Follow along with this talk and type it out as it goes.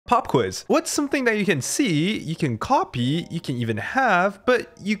Pop quiz. What's something that you can see, you can copy, you can even have, but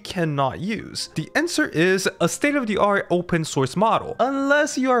you cannot use? The answer is a state-of-the-art open source model.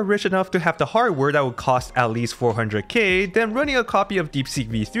 Unless you are rich enough to have the hardware that would cost at least 400k, then running a copy of DeepSeek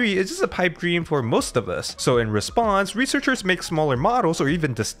v3 is just a pipe dream for most of us. So in response, researchers make smaller models or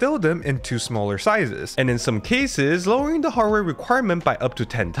even distill them into smaller sizes, and in some cases, lowering the hardware requirement by up to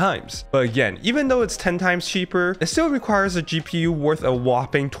 10 times. But again, even though it's 10 times cheaper, it still requires a GPU worth a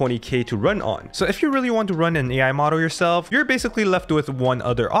whopping 20k to run on. So if you really want to run an AI model yourself, you're basically left with one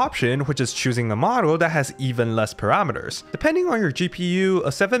other option, which is choosing a model that has even less parameters. Depending on your GPU,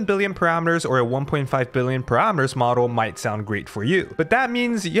 a 7 billion parameters or a 1.5 billion parameters model might sound great for you. But that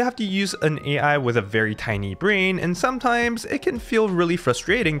means you have to use an AI with a very tiny brain, and sometimes it can feel really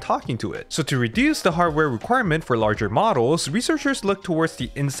frustrating talking to it. So to reduce the hardware requirement for larger models, researchers look towards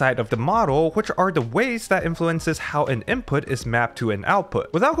the inside of the model, which are the ways that influences how an input is mapped to an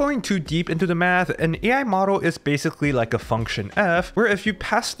output. Without going too deep into the math, an AI model is basically like a function f, where if you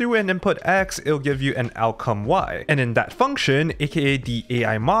pass through an input x, it'll give you an outcome y. And in that function, aka the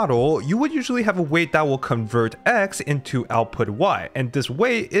AI model, you would usually have a weight that will convert x into output y, and this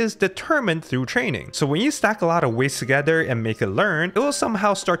weight is determined through training. So when you stack a lot of weights together and make it learn, it will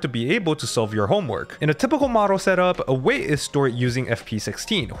somehow start to be able to solve your homework. In a typical model setup, a weight is stored using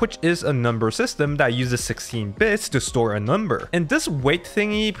FP16, which is a number system that uses 16 bits to store a number. And this weight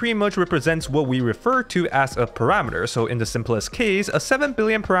thingy pretty much represents what we refer to as a parameter. So in the simplest case, a 7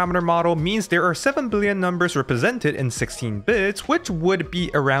 billion parameter model means there are 7 billion numbers represented in 16 bits, which would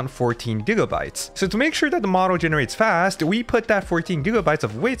be around 14 gigabytes. So to make sure that the model generates fast, we put that 14 gigabytes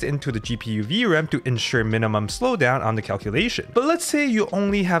of weights into the GPU VRAM to ensure minimum slowdown on the calculation. But let's say you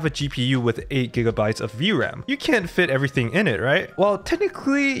only have a GPU with 8 gigabytes of VRAM. You can't fit everything in it, right? Well,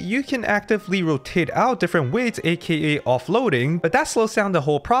 technically, you can actively rotate out different weights, aka offloading, but that slows down the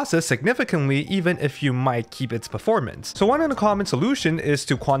whole process significantly even if you might keep its performance. So one of the common solution is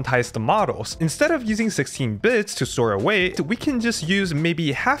to quantize the models. Instead of using 16 bits to store a weight, we can just use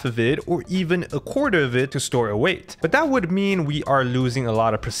maybe half of it or even a quarter of it to store a weight. But that would mean we are losing a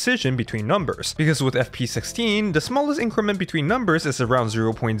lot of precision between numbers, because with FP16, the smallest increment between numbers is around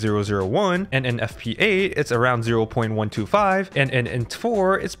 0.001, and in FP8, it's around 0.125, and in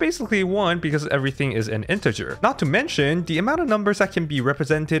int4, it's basically 1 because everything is an integer. Not to mention, the amount of numbers that can be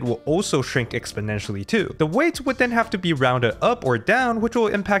represented will also shrink exponentially too. The weights would then have to be rounded up or down, which will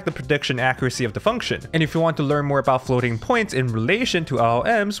impact the prediction accuracy of the function. And if you want to learn more about floating points in relation to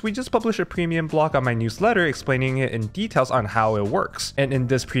LLMs, we just published a premium blog on my newsletter explaining it in details on how it works. And in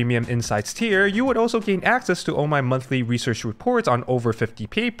this premium insights tier, you would also gain access to all my monthly research reports on over 50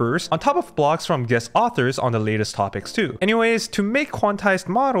 papers, on top of blogs from guest authors on the latest topics too. Anyways, to make quantized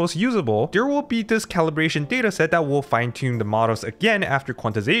models usable, there will be this calibration dataset that will fine-tune the models again after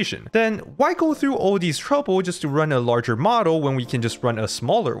quantization. Then why go through all these trouble just to run a larger model when we can just run a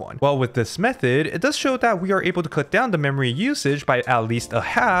smaller one? Well, with this method, it does show that we are able to cut down the memory usage by at least a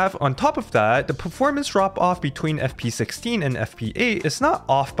half. On top of that, the performance drop off between FP16 and FP8 is not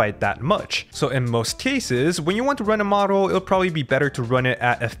off by that much. So in most cases, when you want to run a model, it'll probably be better to run it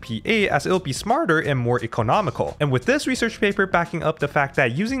at FP8 as it'll be smarter and more economical. And with this research paper backing up the fact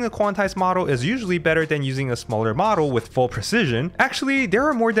that using a quantized model is usually better than using a smaller model with full precision, actually there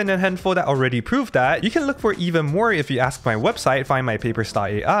are more than a handful that already prove that. You can look for even more if you ask my website,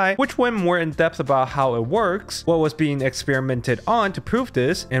 findmypapers.ai, which went more in depth about how it works, what was being experimented on to prove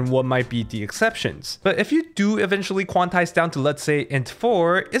this, and what might be the exceptions. But if you do eventually quantize down to, let's say,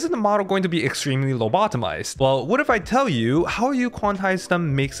 int4, isn't the model going to be extremely lobotomized? Well, what if I tell you how you quantize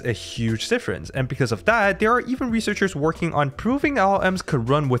them makes a huge difference? And because of that, there are even researchers working on proving LLMs could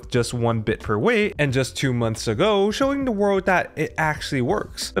run with just 1 bit per weight, and just 2 months ago, showing the world that it actually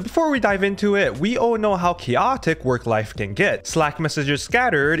works. But before we dive into it, we all know how chaotic work life can get. Slack messages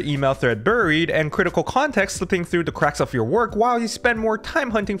scattered, email thread buried, and critical context slipping through the cracks of your work while you spend more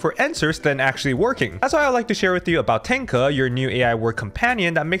time hunting for answers than actually working. That's why I like to share with you about Tenka, your new AI work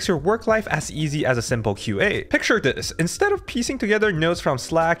companion that makes your work life as easy as a simple QA. Picture this: instead of piecing together notes from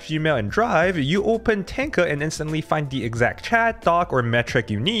Slack, Gmail, and Drive, you open Tenka and instantly find the exact chat, doc, or metric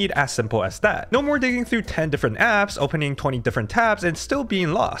you need, as simple as that. No more digging through 10 different apps, opening 20 different tabs, and still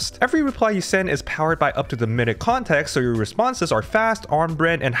being lost. Every reply you send is powered by up to the minute context, so your responses are fast,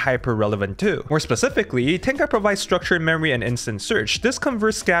 on-brand, and hyper-relevant too. More specifically, Tenka provides structured memory and instant search. This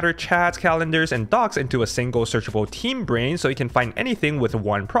converts scattered chats, calendars, and docs into a single searchable team brain so you can find anything with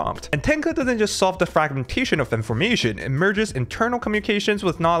one prompt. And Tenka doesn't just solve the fragmentation of information, it merges internal communications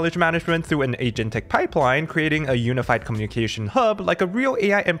with knowledge management through an agentic pipeline, creating a unified communication hub like a real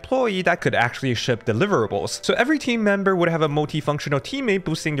AI employee that could actually ship deliverables. So every team member would have a multifunction functional teammate,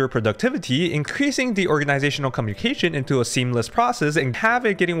 boosting their productivity, increasing the organizational communication into a seamless process, and have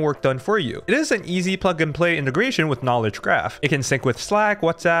it getting work done for you. It is an easy plug-and-play integration with Knowledge Graph. It can sync with Slack,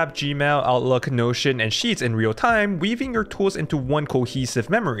 WhatsApp, Gmail, Outlook, Notion, and Sheets in real time, weaving your tools into one cohesive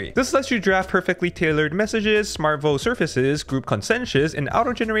memory. This lets you draft perfectly tailored messages, smart vote surfaces, group consensus, and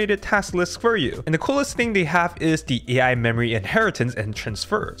auto-generated task lists for you. And the coolest thing they have is the AI memory inheritance and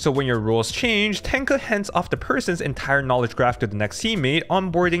transfer. So when your roles change, Tenka hands off the person's entire knowledge graph to the next teammate,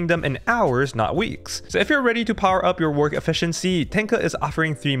 onboarding them in hours, not weeks. So if you're ready to power up your work efficiency, Tenka is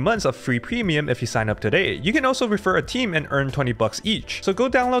offering 3 months of free premium if you sign up today. You can also refer a team and earn $20 each. So go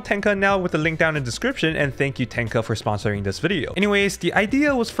download Tenka now with the link down in the description, and thank you Tenka for sponsoring this video. Anyways, the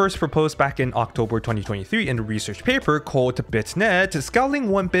idea was first proposed back in October 2023 in a research paper called BitNet, Scaling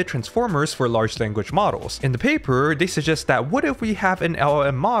 1-bit transformers for large language models. In the paper, they suggest that what if we have an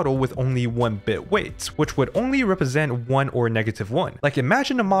LLM model with only 1-bit weights, which would only represent 1 or -1. Like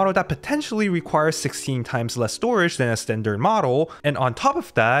imagine a model that potentially requires 16 times less storage than a standard model, and on top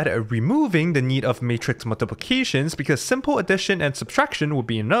of that, removing the need of matrix multiplications because simple addition and subtraction would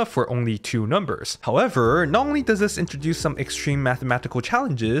be enough for only 2 numbers. However, not only does this introduce some extreme mathematical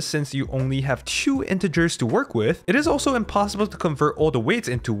challenges since you only have 2 integers to work with, it is also impossible to convert all the weights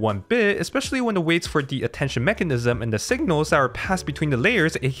into 1 bit, especially when the weights for the attention mechanism and the signals that are passed between the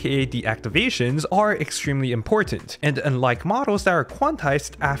layers, aka the activations, are extremely important. And unlike models that are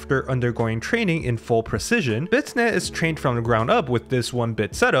quantized after undergoing training in full precision, BitNet is trained from the ground up with this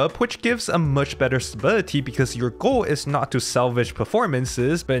 1-bit setup, which gives a much better stability because your goal is not to salvage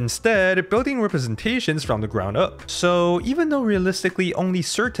performances, but instead building representations from the ground up. So even though realistically only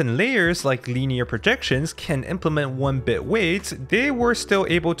certain layers like linear projections can implement 1-bit weights, they were still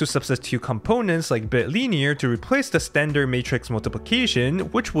able to substitute components like bitlinear to replace the standard matrix multiplication,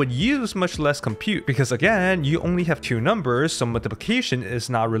 which would use much less compute because again, you only have 2 numbers, so multiplication is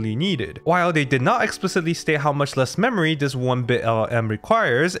not really needed. While they did not explicitly state how much less memory this 1-bit LLM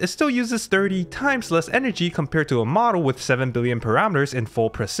requires, it still uses 30 times less energy compared to a model with 7 billion parameters in full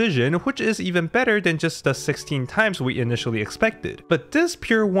precision, which is even better than just the 16 times we initially expected. But this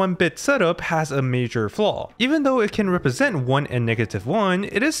pure 1-bit setup has a major flaw. Even though it can represent 1 and -1,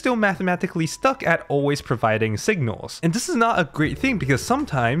 it is still mathematically stuck at always providing signals. And this is not a great thing because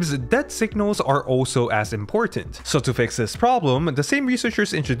sometimes dead signals are also as important. So to fix this problem, the same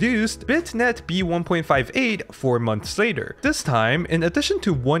researchers introduced BitNet B1.58 4 months later. This time, in addition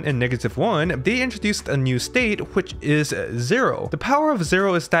to 1 and -1, they introduced a new state which is 0. The power of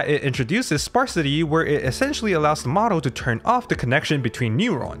 0 is that it introduces sparsity where it essentially allows the model to turn off the connection between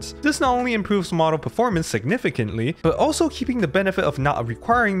neurons. This not only improves model performance significantly, but also keeping the benefit of not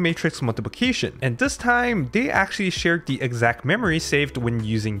requiring matrix multiplication. And this time, they actually shared the exact memory saved when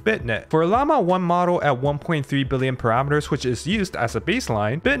using BitNet. For a Llama 1 model at 1.3 billion parameters, which is used as a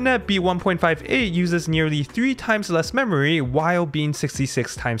baseline, BitNet B1.58 uses nearly 3 times less memory while being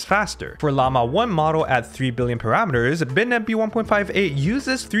 66 times faster. For Llama 1 model at 3 billion parameters, BitNet B1.58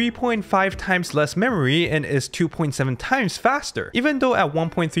 uses 3.5 times less memory and is 2.7 times faster. Even though at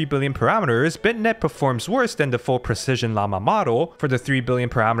 1.3 billion parameters, BitNet performs worse than the full precision Llama model, for the 3 billion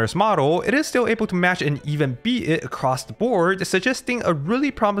parameters model, it is still able to match and even beat it across the board, suggesting a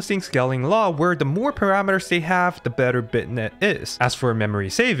really promising scaling law where the more parameters they have, the better BitNet is. As for memory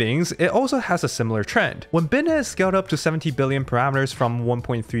savings, it also has a similar trend. When BitNet is scaled up to 70 billion parameters from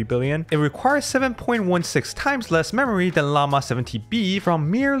 1.3 billion, it requires 7.16 times less memory than Llama 70B from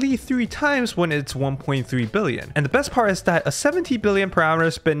merely 3 times when it's 1.3 billion. And the best part is that a 70 billion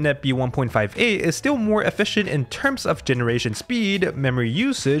parameters BitNet B1.58 is still more efficient in terms of generation speed, memory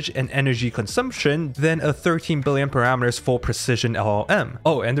usage, and energy consumption than a 13 billion parameters full precision LLM.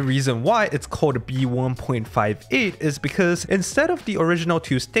 Oh, and the reason why it's called B1.58 is because instead of the original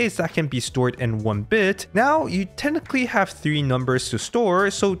 2 states that can be stored in 1 bit, now you technically have 3 numbers to store,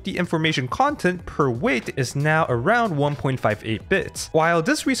 so the information content per weight is now around 1.58 bits. While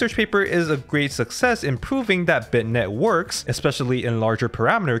this research paper is a great success in proving that BitNet works, especially in larger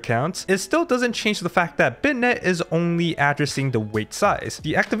parameter counts, it still doesn't change the fact that BitNet is only addressing the weight size.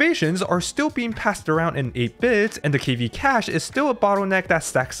 The activations are still being passed around in 8 bits, and the KV cache is still a bottleneck that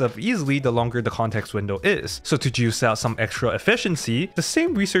stacks up easily the longer the context window is. So to juice out some extra efficiency, the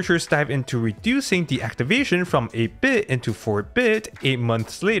same researchers dive into reducing the activation from 8-bit into 4-bit 8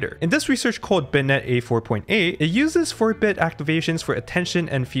 months later. In this research called BitNet A4.8, it uses 4-bit activations for attention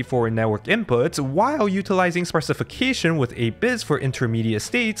and feedforward network inputs while utilizing sparsification with 8 bits for intermediate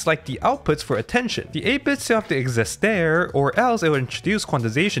states like the outputs for attention. The 8 bits still have to exist there, or else it will introduce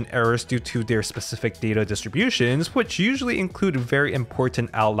quantization errors due to their specific data distributions, which usually include very important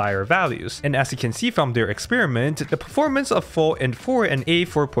outlier values. And as you can see from their experiment, the performance of full Int4 and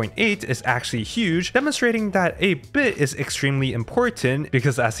A4.8 is actually huge, demonstrating that a bit is extremely important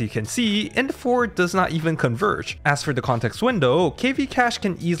because, as you can see, Int4 does not even converge. As for the context window, KV cache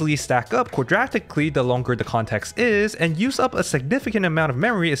can easily stack up quadratically the longer the context is and use up a significant amount of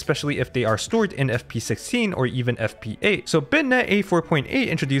memory, especially if they are stored in FP16 or even FP8. So BitNet A4.8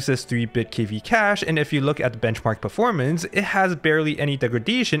 introduces 3-bit KV cache, and if you look at the benchmark performance, it has barely any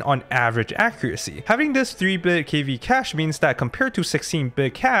degradation on average accuracy. Having this 3-bit KV cache means that compared to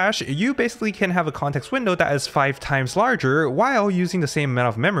 16-bit cache, you basically can have a context window that is 5 times larger while using the same amount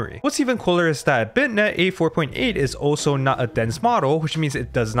of memory. What's even cooler is that BitNet A4.8 is also not a dense model, which means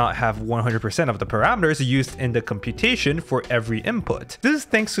it does not have 100% of the parameters used in the computation for every input. This is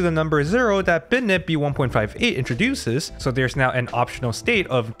thanks to the number 0 that BitNet B1.58 introduces, so there's now an optional state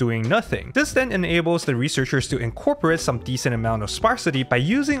of doing nothing. This then enables the researchers to incorporate some decent amount of sparsity by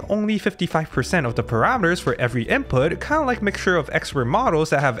using only 55% of the parameters for every input, kind of like mixture of expert models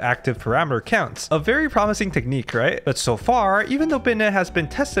that have active parameter counts. A very promising technique, right? But so far, even though BitNet has been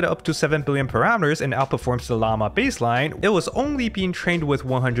tested up to 7 billion parameters and outperforms the Llama baseline, it was only being trained with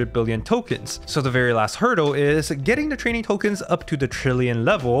 100 billion tokens. So the very last hurdle is getting the training tokens up to the trillion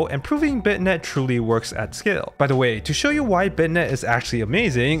level and proving BitNet truly works at scale. By the way, to show you why BitNet is actually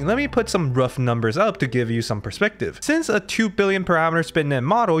amazing, let me put some rough numbers up to give you some perspective. Since a 2 billion parameters BitNet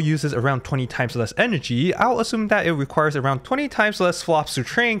model uses around 20 times less energy, I'll assume that it requires around 20 times less flops to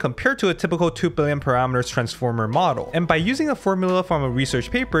train compared to a typical 2 billion parameters transformer model. And by using a formula from a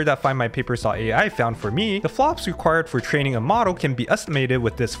research paper that findmypapers.ai found for me, the flops required for training a model can be estimated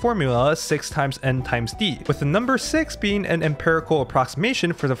with this formula 6 times n times d, with the number 6 being an empirical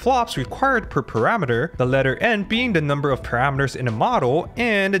approximation for the flops required per parameter, the letter n being the number of parameters in a model,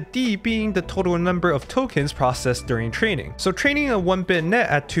 and d being the total number of tokens processed during training. So training a 1-bit net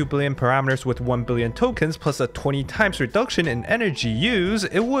at 2 billion parameters with 1 billion tokens plus a 20 times reduction in energy use,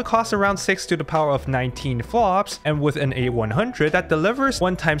 it would cost around 6 to the power of 19 flops, and with an A100 that delivers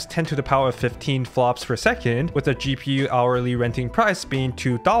 1 times 10 to the power of 15 flops per second, with a GPU hourly renting price being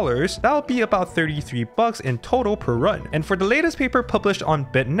 $2, that'll be about $33 in total per run. And for the latest paper published on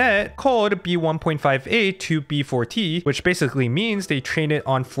BitNet called B1.58 to B4T, which basically means they train it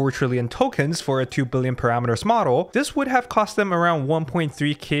on 4 trillion tokens for a 2 billion parameters model, this would have cost them around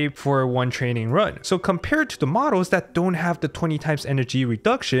 1.3k for one training run. So compared to the models that don't have the 20 times energy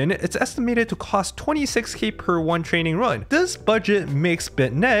reduction, it's estimated to cost 26k per one training run. This budget makes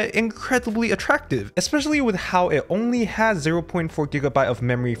BitNet incredibly attractive, especially with how it only has 0.4 GB of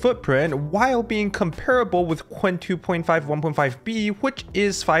memory footprint while being comparable with Qwen 2.5 1.5b, which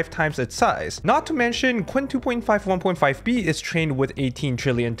is 5 times its size. Not to mention, Qwen 2.5 1.5b is trained with 18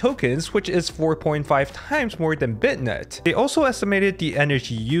 trillion tokens, which is 4.5 times more than BitNet. They also estimated the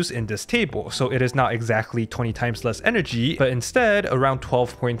energy used in this table, so it is not exactly 20 times less energy, but instead around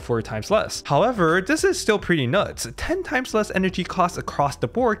 12.4 times less. However, this is still pretty nuts. 10 times less energy costs across the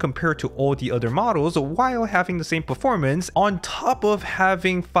board compared to all the other models while having the same performance, on top of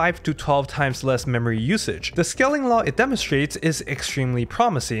having 5 to 12 times less memory usage. The scaling law it demonstrates is extremely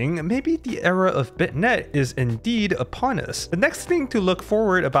promising. Maybe the era of BitNet is indeed upon us. The next thing to look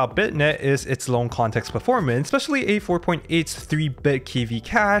forward about BitNet is its long context performance, especially A4.8's 3-bit KV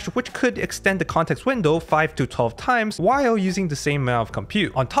cache, which could extend the context window 5 to 12 times while using the same amount of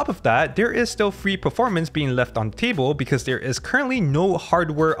compute. On top of that, there is still free performance being left on the table because there is currently no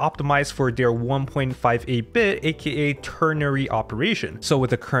hardware optimized for their 1.58-bit aka ternary operation. So with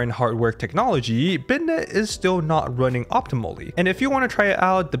the current hardware technology, BitNet is still not running optimally. And if you want to try it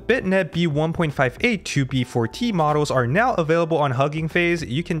out, the BitNet B1.58 to B4T models are now available on Hugging Face.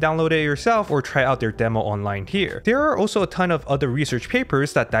 You can download it yourself or try out their demo online here. There are also a ton of other research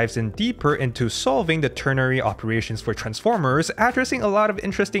papers that dives in deeper into solving the ternary operations for transformers, addressing a lot of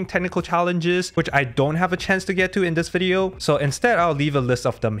interesting technical challenges, which I don't have a chance to get to in this video. So instead, I'll leave a list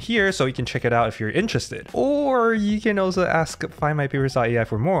of them here so you can check it out if you're interested. Or you can also ask findmypapers.ai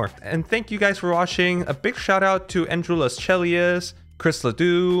for more. And thank you guys for watching. A big shout out to Andrew Laschelius, Chris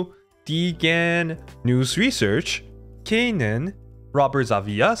Ledoux, Degan, News Research, Kanan, Robert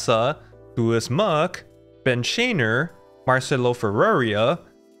Zaviasa, Louis Muck, Ben Shaner, Marcelo Ferraria,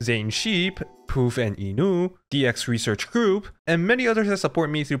 Zane Sheep, Poof and Inu, DX Research Group, and many others that support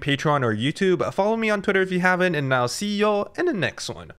me through Patreon or YouTube. Follow me on Twitter if you haven't, and I'll see y'all in the next one.